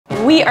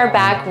We are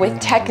back with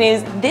tech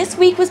news. This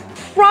week was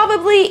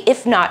probably,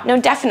 if not, no,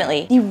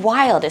 definitely the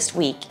wildest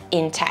week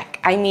in tech.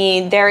 I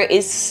mean, there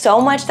is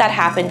so much that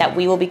happened that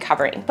we will be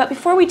covering. But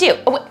before we do,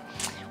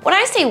 when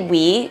I say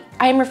we,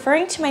 I am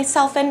referring to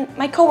myself and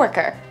my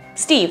coworker,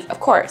 Steve, of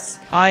course.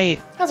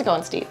 Hi. How's it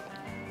going, Steve?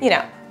 You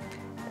know,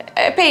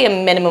 I pay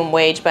him minimum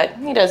wage, but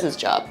he does his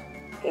job.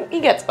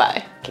 He gets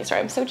by. Okay, sorry,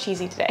 I'm so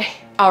cheesy today.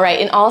 All right,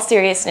 in all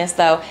seriousness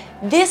though,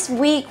 this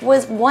week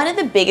was one of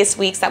the biggest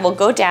weeks that will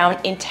go down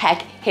in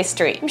tech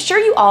history. I'm sure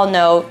you all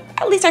know,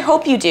 at least I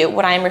hope you do,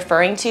 what I'm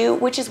referring to,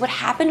 which is what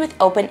happened with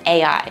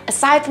OpenAI.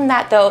 Aside from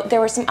that though, there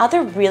were some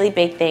other really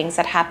big things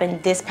that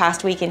happened this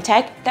past week in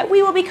tech that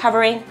we will be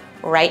covering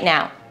right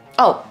now.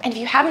 Oh, and if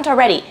you haven't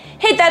already,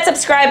 hit that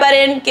subscribe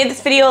button, give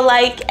this video a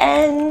like,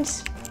 and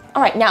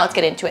all right, now let's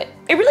get into it.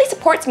 It really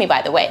supports me,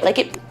 by the way. Like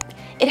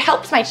it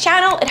helps my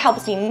channel, it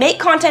helps me make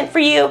content for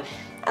you.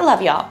 I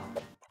love y'all.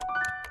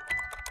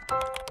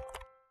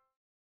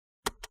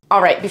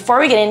 All right, before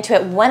we get into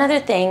it, one other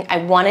thing I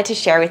wanted to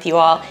share with you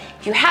all.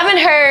 If you haven't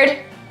heard,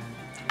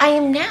 I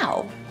am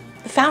now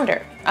the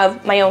founder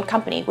of my own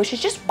company, which is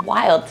just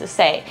wild to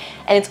say.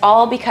 And it's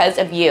all because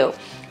of you.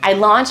 I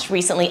launched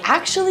recently,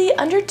 actually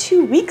under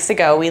 2 weeks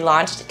ago, we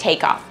launched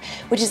Takeoff,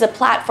 which is a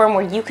platform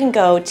where you can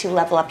go to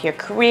level up your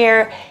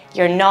career,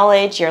 your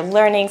knowledge, your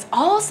learnings,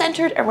 all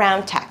centered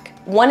around tech.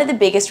 One of the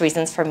biggest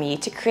reasons for me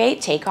to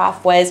create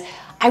Takeoff was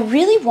I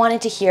really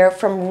wanted to hear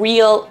from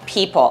real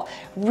people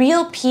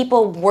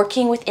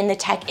working within the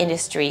tech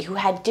industry who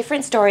had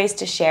different stories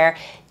to share,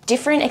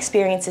 different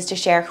experiences to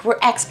share, who were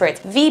experts,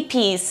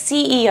 VPs,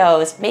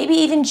 CEOs, maybe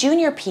even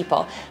junior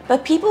people,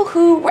 but people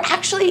who were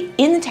actually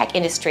in the tech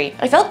industry.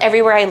 I felt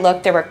everywhere I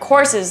looked there were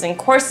courses and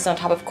courses on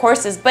top of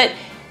courses, but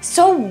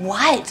so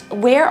what?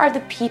 Where are the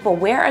people?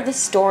 Where are the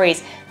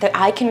stories that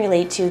I can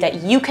relate to,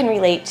 that you can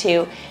relate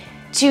to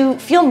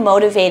feel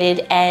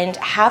motivated and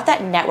have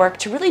that network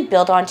to really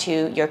build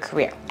onto your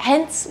career?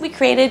 Hence, we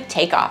created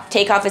Takeoff.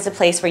 Takeoff is a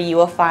place where you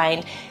will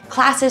find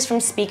classes from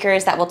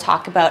speakers that will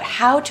talk about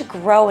how to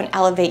grow and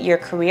elevate your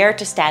career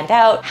to stand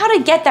out, how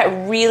to get that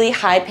really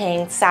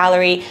high-paying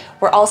salary.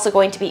 We're also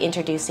going to be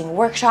introducing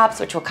workshops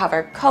which will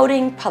cover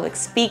coding, public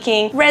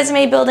speaking,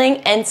 resume building,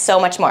 and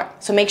so much more.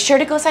 So make sure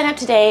to go sign up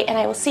today and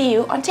I will see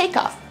you on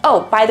Takeoff.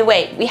 Oh, by the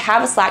way, we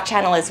have a Slack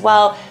channel as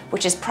well,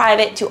 which is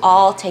private to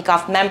all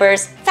Takeoff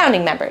members,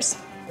 founding members.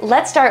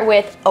 Let's start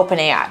with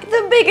OpenAI,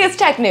 the biggest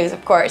tech news,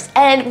 of course.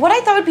 And what I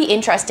thought would be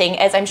interesting,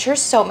 as I'm sure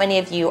so many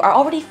of you are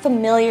already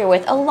familiar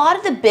with a lot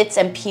of the bits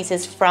and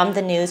pieces from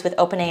the news with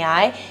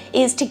OpenAI,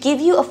 is to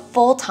give you a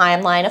full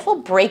timeline, a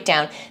full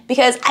breakdown.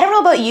 Because I don't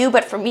know about you,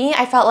 but for me,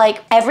 I felt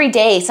like every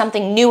day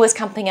something new was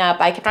coming up.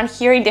 I kept on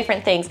hearing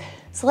different things.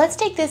 So let's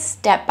take this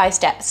step by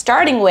step,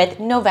 starting with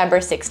November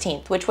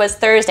 16th, which was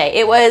Thursday.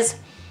 It was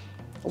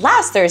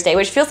last Thursday,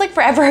 which feels like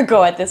forever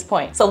ago at this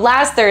point. So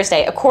last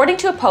Thursday, according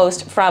to a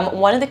post from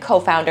one of the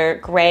co-founder,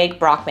 Greg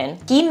Brockman,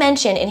 he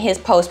mentioned in his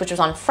post, which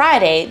was on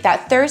Friday,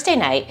 that Thursday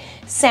night,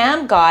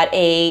 Sam got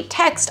a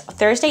text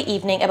Thursday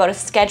evening about a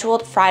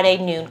scheduled Friday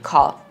noon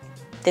call.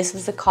 This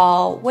was the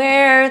call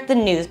where the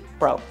news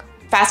broke.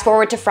 Fast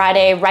forward to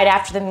Friday, right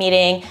after the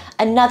meeting,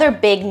 another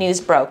big news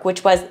broke,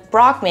 which was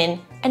Brockman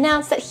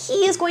announced that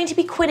he is going to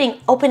be quitting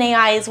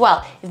OpenAI as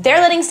well. If they're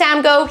letting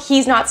Sam go,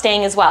 he's not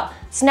staying as well.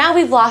 So now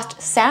we've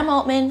lost Sam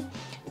Altman,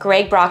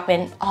 Greg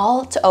Brockman,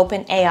 all to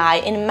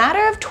OpenAI in a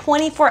matter of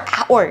 24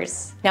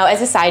 hours. Now,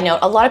 as a side note,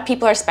 a lot of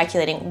people are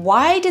speculating,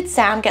 why did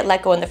Sam get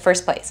let go in the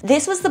first place?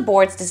 This was the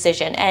board's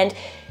decision, and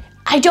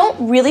I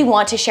don't really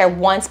want to share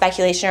one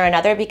speculation or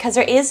another because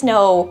there is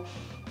no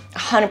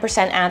 100%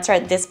 answer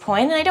at this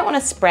point, and I don't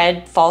want to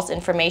spread false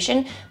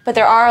information, but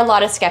there are a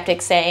lot of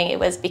skeptics saying it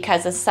was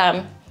because of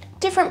some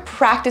different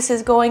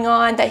practices going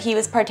on that he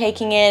was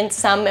partaking in.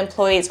 Some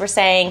employees were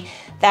saying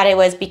that it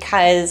was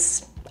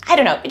because, I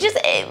don't know,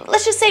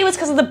 let's just say it was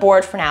because of the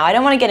board for now. I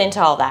don't want to get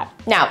into all that.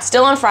 Now,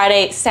 still on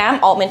Friday,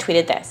 Sam Altman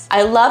tweeted this: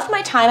 "I loved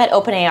my time at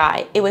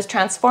OpenAI. It was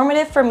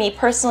transformative for me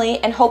personally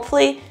and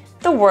hopefully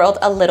the world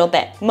a little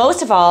bit.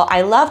 Most of all,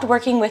 I loved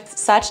working with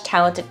such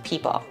talented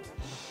people."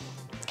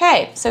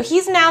 Okay, so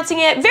he's announcing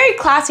it. Very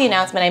classy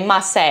announcement, I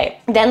must say.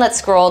 Then let's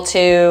scroll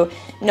to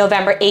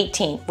November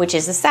 18th, which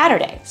is a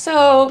Saturday.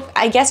 So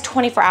I guess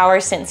 24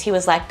 hours since he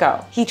was let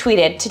go. He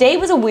tweeted, "Today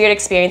was a weird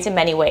experience in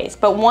many ways,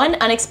 but one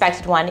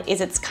unexpected one is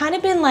it's kind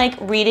of been like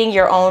reading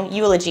your own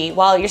eulogy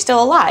while you're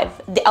still alive.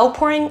 The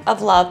outpouring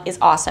of love is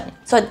awesome."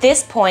 So at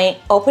this point,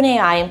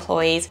 OpenAI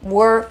employees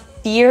were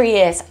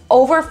furious.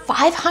 Over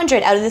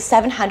 500 out of the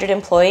 700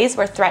 employees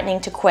were threatening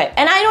to quit.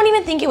 And I don't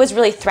even think it was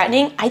really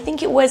threatening. I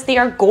think it was they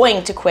are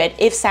going to quit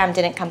if Sam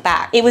didn't come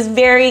back. There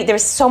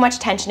was so much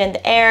tension in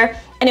the air.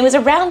 And it was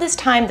around this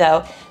time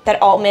though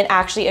that Altman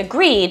actually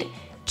agreed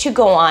to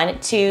go on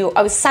to,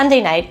 it was Sunday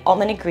night,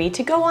 Altman agreed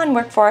to go on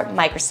work for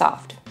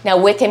Microsoft. Now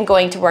with him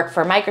going to work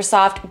for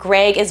Microsoft,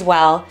 Greg as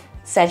well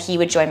said he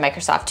would join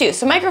Microsoft too.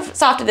 So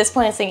Microsoft at this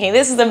point is thinking,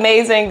 this is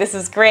amazing, this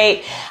is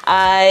great.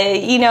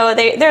 You know,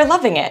 they're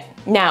loving it.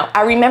 Now,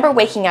 I remember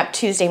waking up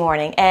Tuesday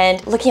morning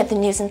and looking at the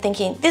news and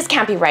thinking, this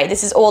can't be right,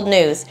 this is old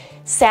news.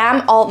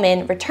 Sam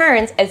Altman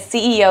returns as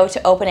CEO to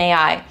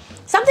OpenAI.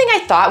 Something I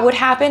thought would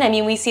happen. I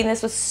mean, we've seen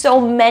this with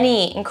so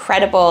many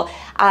incredible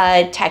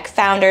tech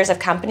founders of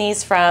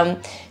companies,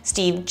 from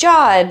Steve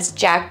Jobs,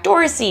 Jack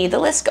Dorsey, the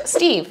list goes,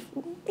 Steve,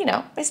 you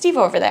know, my Steve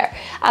over there.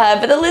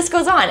 But the list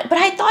goes on. But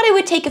I thought it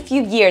would take a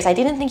few years. I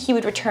didn't think he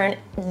would return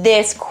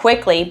this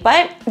quickly,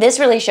 but this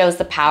really shows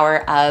the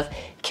power of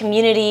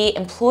community,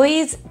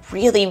 employees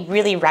really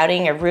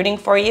rooting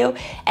for you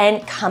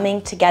and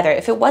coming together.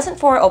 If it wasn't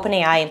for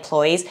OpenAI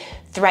employees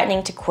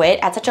threatening to quit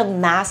at such a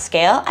mass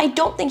scale, I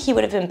don't think he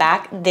would have been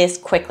back this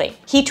quickly.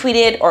 He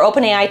tweeted, or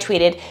OpenAI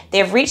tweeted, they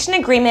have reached an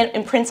agreement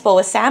in principle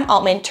with Sam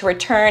Altman to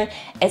return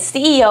as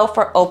CEO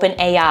for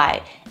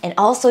OpenAI. And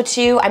also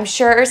too, I'm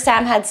sure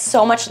Sam had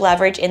so much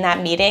leverage in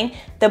that meeting.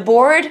 The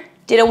board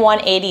did a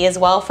 180 as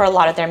well for a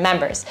lot of their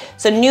members.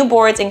 So new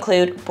boards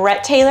include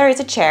Brett Taylor as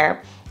a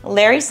chair,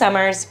 Larry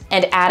Summers,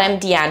 and Adam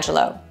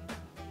D'Angelo.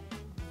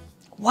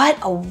 What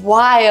a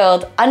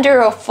wild,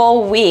 under a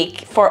full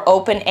week for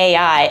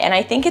OpenAI. And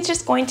I think it's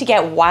just going to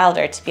get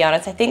wilder, to be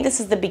honest. I think this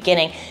is the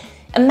beginning.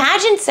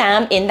 Imagine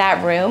Sam in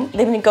that room,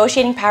 the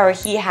negotiating power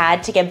he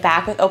had to get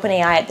back with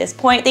OpenAI at this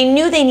point. They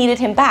knew they needed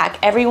him back.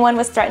 Everyone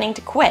was threatening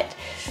to quit.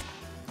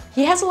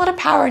 He has a lot of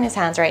power in his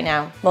hands right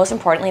now. Most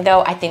importantly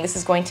though, I think this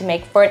is going to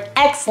make for an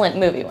excellent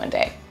movie one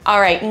day.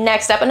 All right,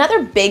 next up,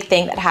 another big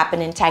thing that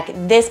happened in tech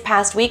this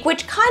past week,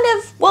 which kind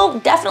of, well,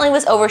 definitely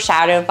was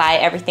overshadowed by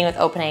everything with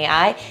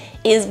OpenAI,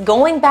 is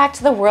going back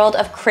to the world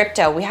of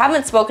crypto. We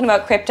haven't spoken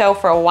about crypto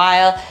for a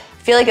while.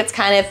 I feel like it's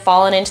kind of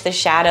fallen into the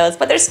shadows,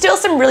 but there's still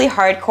some really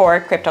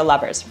hardcore crypto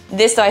lovers.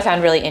 This though I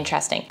found really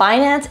interesting.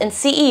 Binance and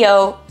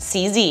CEO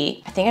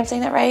CZ, I think I'm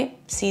saying that right?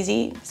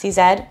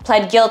 CZ,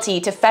 pled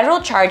guilty to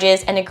federal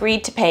charges and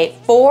agreed to pay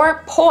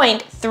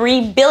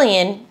 $4.3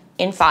 billion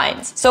in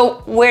fines. So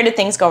where did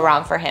things go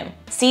wrong for him?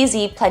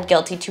 CZ pled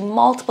guilty to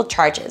multiple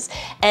charges,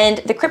 and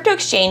the crypto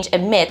exchange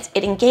admits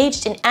it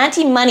engaged in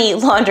anti-money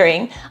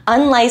laundering,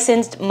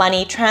 unlicensed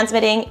money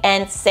transmitting,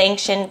 and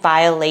sanction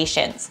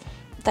violations.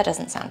 That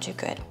doesn't sound too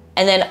good.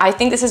 And then I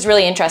think this is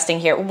really interesting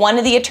here. One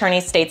of the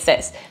attorneys states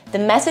this: the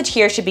message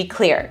here should be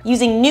clear.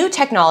 Using new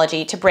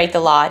technology to break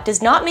the law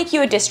does not make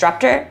you a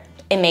disruptor,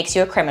 it makes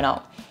you a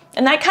criminal.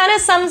 And that kind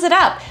of sums it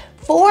up.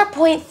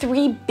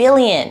 $4.3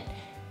 billion.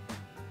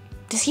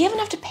 Does he even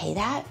have to pay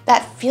that?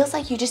 That feels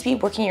like you just be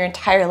working your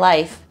entire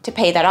life to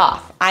pay that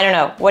off. I don't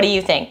know, what do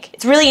you think?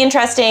 It's really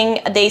interesting.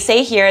 They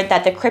say here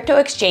that the crypto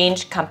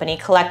exchange company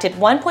collected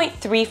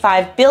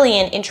 $1.35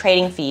 billion in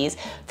trading fees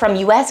from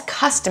US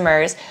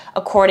customers,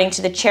 according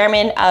to the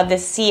chairman of the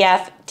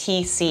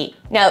CFTC.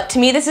 Now, to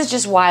me, this is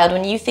just wild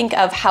when you think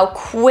of how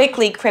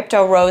quickly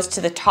crypto rose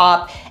to the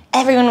top.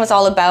 Everyone was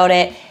all about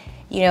it.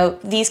 You know,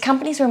 these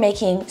companies were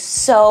making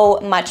so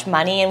much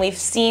money, and we've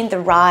seen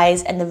the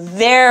rise and the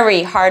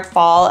very hard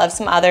fall of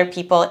some other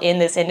people in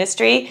this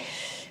industry.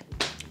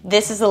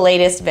 This is the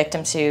latest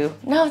victim to,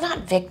 no,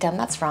 not victim,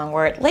 that's the wrong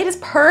word, latest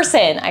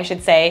person, I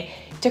should say,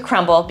 to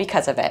crumble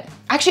because of it.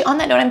 Actually, on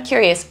that note, I'm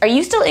curious, are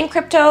you still in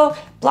crypto,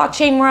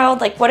 blockchain world?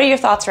 Like, what are your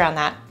thoughts around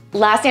that?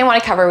 Last thing I want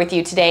to cover with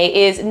you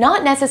today is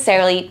not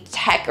necessarily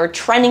tech or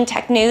trending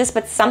tech news,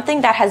 but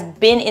something that has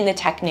been in the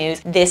tech news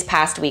this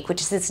past week,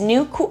 which is this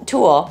new cool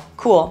tool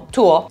called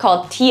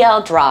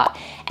TL Draw.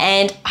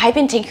 And I've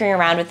been tinkering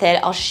around with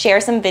it. I'll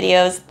share some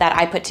videos that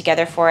I put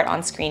together for it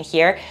on screen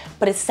here,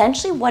 but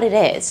essentially what it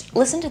is,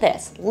 listen to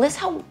this,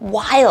 listen how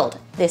wild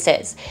this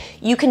is.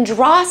 You can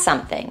draw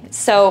something.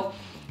 So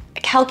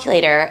a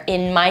calculator,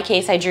 in my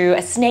case, I drew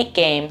a snake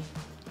game,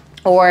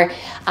 or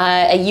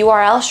a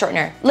URL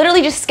shortener.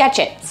 Literally just sketch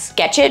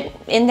it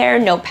in their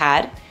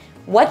notepad.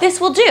 What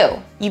this will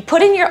do, you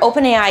put in your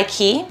OpenAI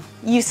key,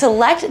 you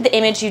select the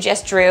image you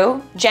just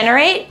drew,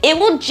 generate, it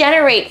will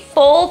generate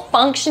full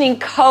functioning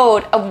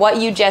code of what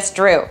you just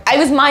drew. I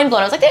was mind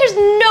blown. I was like, there's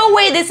no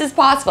way this is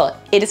possible.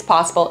 It is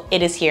possible,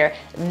 it is here.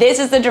 This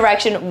is the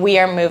direction we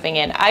are moving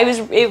in.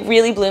 It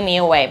really blew me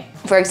away.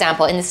 For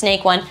example, in the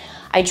snake one,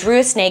 I drew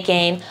a snake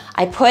game.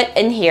 I put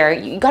in here,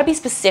 you gotta be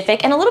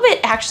specific, and a little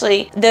bit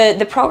actually,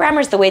 the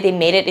programmers, the way they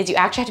made it is you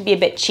actually have to be a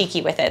bit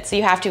cheeky with it. So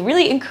you have to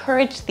really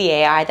encourage the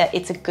AI that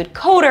it's a good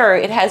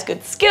coder, it has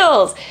good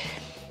skills.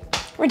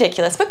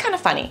 Ridiculous, but kind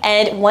of funny.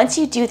 And once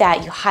you do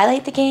that, you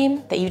highlight the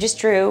game that you just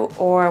drew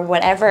or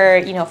whatever,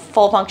 you know,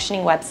 full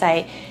functioning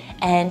website,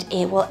 and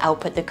it will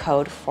output the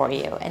code for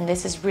you. And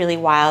this is really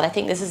wild. I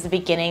think this is the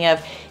beginning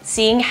of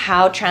seeing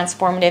how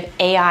transformative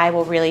AI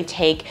will really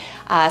take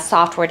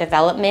software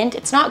development.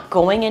 It's not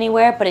going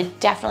anywhere, but it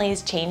definitely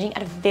is changing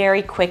at a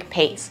very quick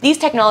pace. These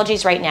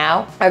technologies right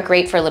now are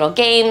great for little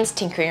games,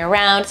 tinkering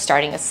around,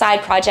 starting a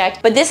side project,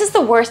 but this is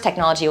the worst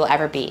technology will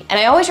ever be. And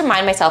I always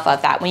remind myself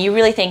of that. When you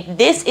really think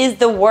this is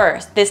the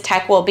worst this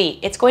tech will be,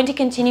 it's going to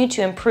continue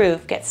to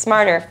improve, get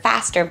smarter,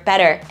 faster,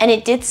 better. And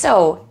it did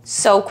so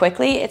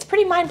quickly. It's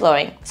pretty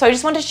mind-blowing. So I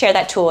just wanted to share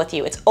that tool with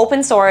you. It's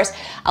open source.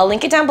 I'll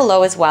link it down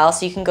below as well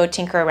so you can go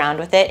tinker around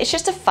with it. It's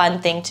just a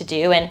fun thing to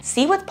do and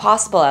see what's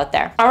possible out there.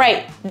 there. All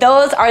right,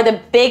 those are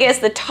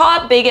the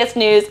top biggest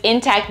news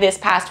in tech this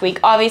past week,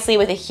 obviously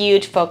with a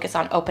huge focus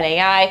on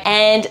OpenAI.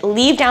 And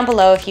leave down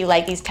below if you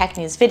like these tech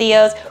news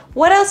videos.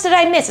 What else did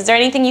I miss? Is there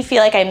anything you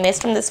feel like I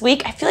missed from this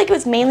week? I feel like it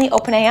was mainly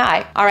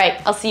OpenAI. All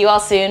right, I'll see you all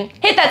soon.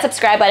 Hit that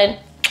subscribe button.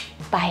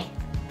 Bye.